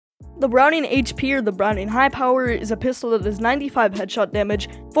The Browning HP, or the Browning High Power, is a pistol that does 95 headshot damage,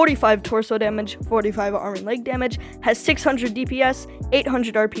 45 torso damage, 45 arm and leg damage, has 600 DPS,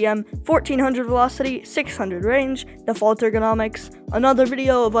 800 RPM, 1400 velocity, 600 range, default ergonomics. Another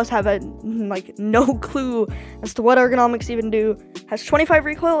video of us having like no clue as to what ergonomics even do. Has 25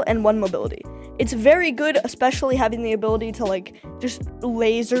 recoil and 1 mobility. It's very good, especially having the ability to like just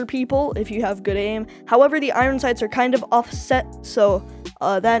laser people if you have good aim. However, the iron sights are kind of offset, so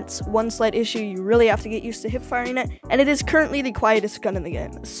that's one slight issue. You really have to get used to hip firing it, and it is currently the quietest gun in the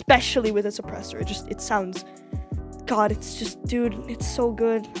game, especially with a suppressor. It sounds, God, it's just, dude, it's so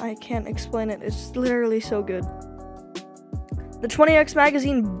good. I can't explain it. It's literally so good. The 20x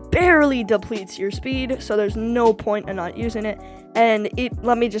magazine barely depletes your speed, so there's no point in not using it. And it,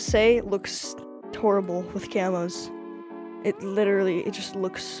 let me just say, looks horrible with camos. It just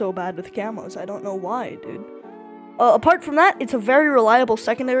looks so bad with camos. I don't know why, dude. Apart from that, it's a very reliable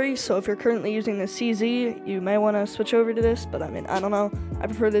secondary, so if you're currently using the CZ, you may want to switch over to this, but I mean, I don't know. I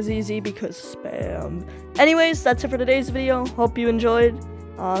prefer the ZZ because spam. Anyways, that's it for today's video. Hope you enjoyed.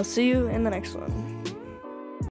 See you in the next one.